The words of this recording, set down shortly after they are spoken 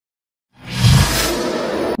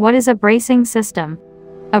What is a bracing system?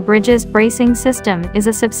 A bridge's bracing system is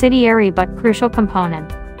a subsidiary but crucial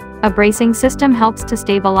component. A bracing system helps to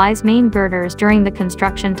stabilize main girders during the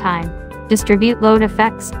construction time, distribute load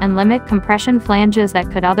effects, and limit compression flanges that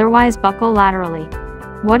could otherwise buckle laterally.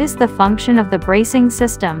 What is the function of the bracing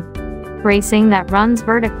system? Bracing that runs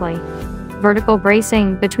vertically. Vertical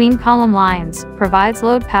bracing between column lines provides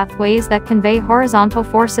load pathways that convey horizontal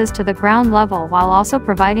forces to the ground level while also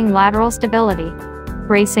providing lateral stability.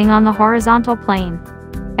 Bracing on the horizontal plane.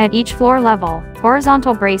 At each floor level,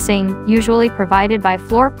 horizontal bracing, usually provided by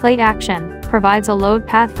floor plate action, provides a load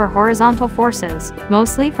path for horizontal forces,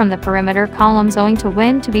 mostly from the perimeter columns owing to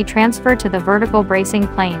wind, to be transferred to the vertical bracing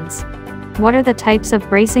planes. What are the types of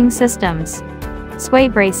bracing systems? Sway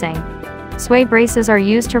bracing. Sway braces are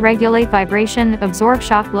used to regulate vibration, absorb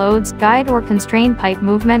shock loads, guide or constrain pipe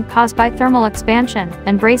movement caused by thermal expansion,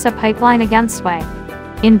 and brace a pipeline against sway.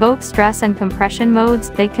 In both stress and compression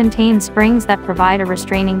modes, they contain springs that provide a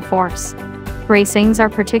restraining force. Bracings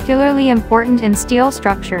are particularly important in steel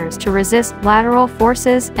structures to resist lateral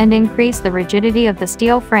forces and increase the rigidity of the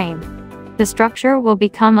steel frame. The structure will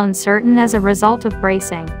become uncertain as a result of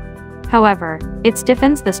bracing. However, it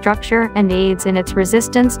stiffens the structure and aids in its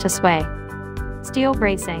resistance to sway. Steel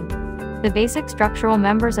bracing. The basic structural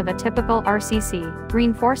members of a typical RCC,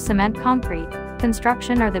 reinforced cement concrete,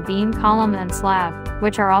 construction are the beam, column, and slab,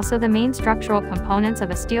 which are also the main structural components of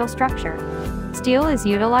a steel structure. Steel is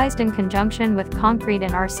utilized in conjunction with concrete in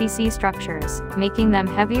RCC structures, making them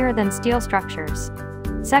heavier than steel structures.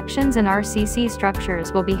 Sections in RCC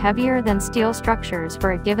structures will be heavier than steel structures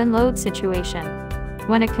for a given load situation.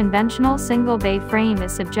 When a conventional single-bay frame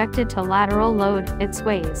is subjected to lateral load, it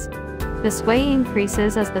sways. The sway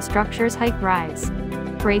increases as the structure's height rises.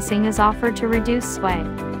 Bracing is offered to reduce sway.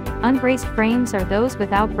 Unbraced frames are those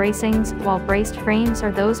without bracings, while braced frames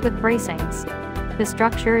are those with bracings. The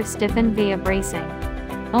structure is stiffened via bracing.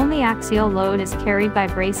 Only axial load is carried by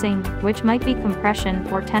bracing, which might be compression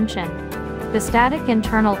or tension. The static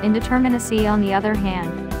internal indeterminacy, on the other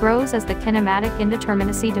hand, grows as the kinematic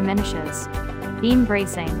indeterminacy diminishes. Beam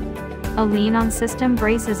bracing. A lean-on system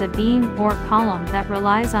braces a beam or column that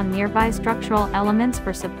relies on nearby structural elements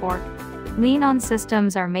for support. Lean-on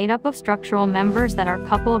systems are made up of structural members that are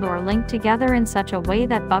coupled or linked together in such a way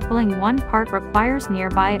that buckling one part requires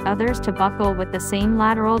nearby others to buckle with the same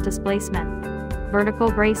lateral displacement. Vertical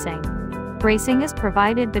bracing. Bracing is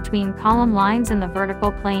provided between column lines in the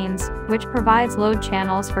vertical planes, which provides load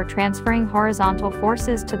channels for transferring horizontal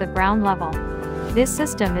forces to the ground level. This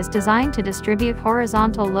system is designed to distribute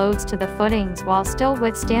horizontal loads to the footings while still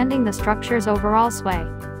withstanding the structure's overall sway.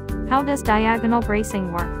 How does diagonal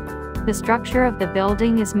bracing work? The structure of the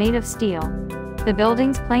building is made of steel. The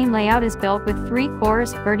building's plane layout is built with 3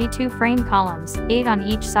 cores, 32 frame columns, 8 on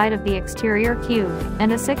each side of the exterior cube,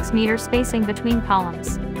 and a 6-meter spacing between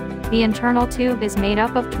columns. The internal tube is made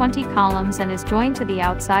up of 20 columns and is joined to the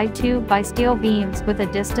outside tube by steel beams with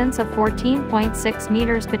a distance of 14.6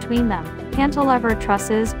 meters between them. Cantilever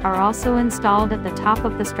trusses are also installed at the top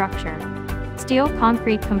of the structure. Steel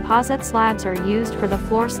concrete composite slabs are used for the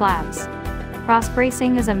floor slabs.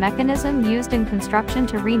 Cross-bracing is a mechanism used in construction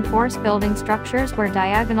to reinforce building structures where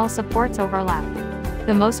diagonal supports overlap.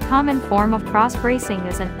 The most common form of cross-bracing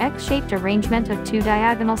is an X-shaped arrangement of 2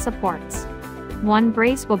 diagonal supports. One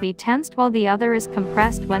brace will be tensed while the other is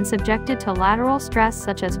compressed when subjected to lateral stress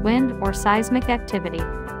such as wind or seismic activity.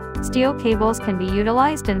 Steel cables can be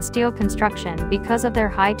utilized in steel construction because of their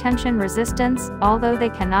high tension resistance, although they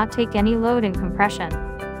cannot take any load in compression.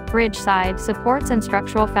 Bridge side supports and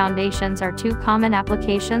structural foundations are 2 common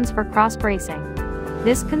applications for cross-bracing.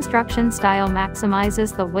 This construction style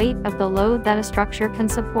maximizes the weight of the load that a structure can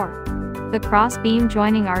support. The cross-beam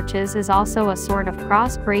joining arches is also a sort of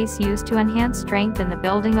cross-brace used to enhance strength in the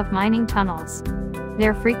building of mining tunnels.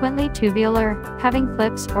 They're frequently tubular, having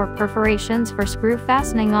clips or perforations for screw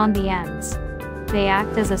fastening on the ends. They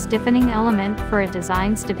act as a stiffening element for a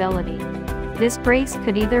design stability. This brace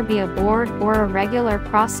could either be a board or a regular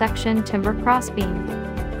cross-section timber crossbeam.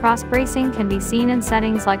 Cross-bracing can be seen in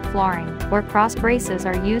settings like flooring, where cross-braces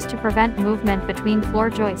are used to prevent movement between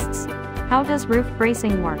floor joists. How does roof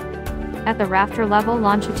bracing work? At the rafter level,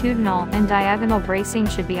 longitudinal and diagonal bracing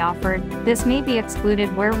should be offered. This may be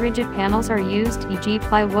excluded where rigid panels are used, e.g.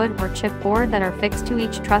 plywood or chipboard that are fixed to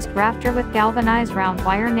each trussed rafter with galvanized round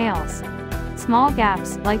wire nails. Small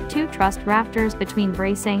gaps, like 2 trussed rafters between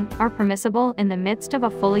bracing, are permissible in the midst of a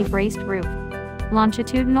fully braced roof.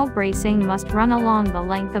 Longitudinal bracing must run along the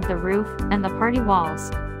length of the roof and the party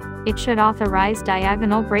walls. It should authorize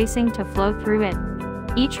diagonal bracing to flow through it.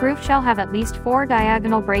 Each roof shall have at least 4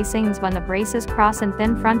 diagonal bracings when the braces cross in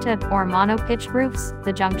thin-fronted or mono-pitched roofs,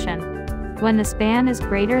 the junction. When the span is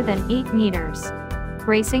greater than 8 meters.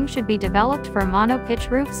 Bracing should be developed for mono-pitch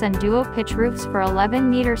roofs and duo-pitch roofs for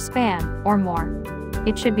 11-meter span, or more.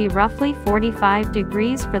 It should be roughly 45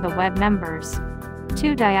 degrees for the web members.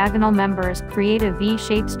 2 diagonal members create a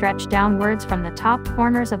V-shaped stretch downwards from the top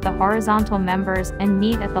corners of the horizontal members and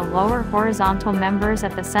meet at the lower horizontal members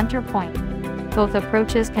at the center point. Both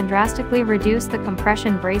approaches can drastically reduce the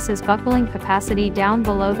compression brace's buckling capacity down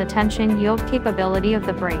below the tension yield capability of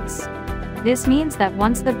the brace. This means that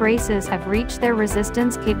once the braces have reached their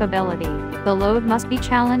resistance capability, the load must be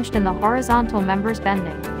challenged in the horizontal members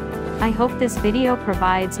bending. I hope this video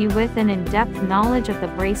provides you with an in-depth knowledge of the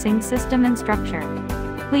bracing system and structure.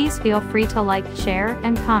 Please feel free to like, share,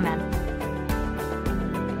 and comment.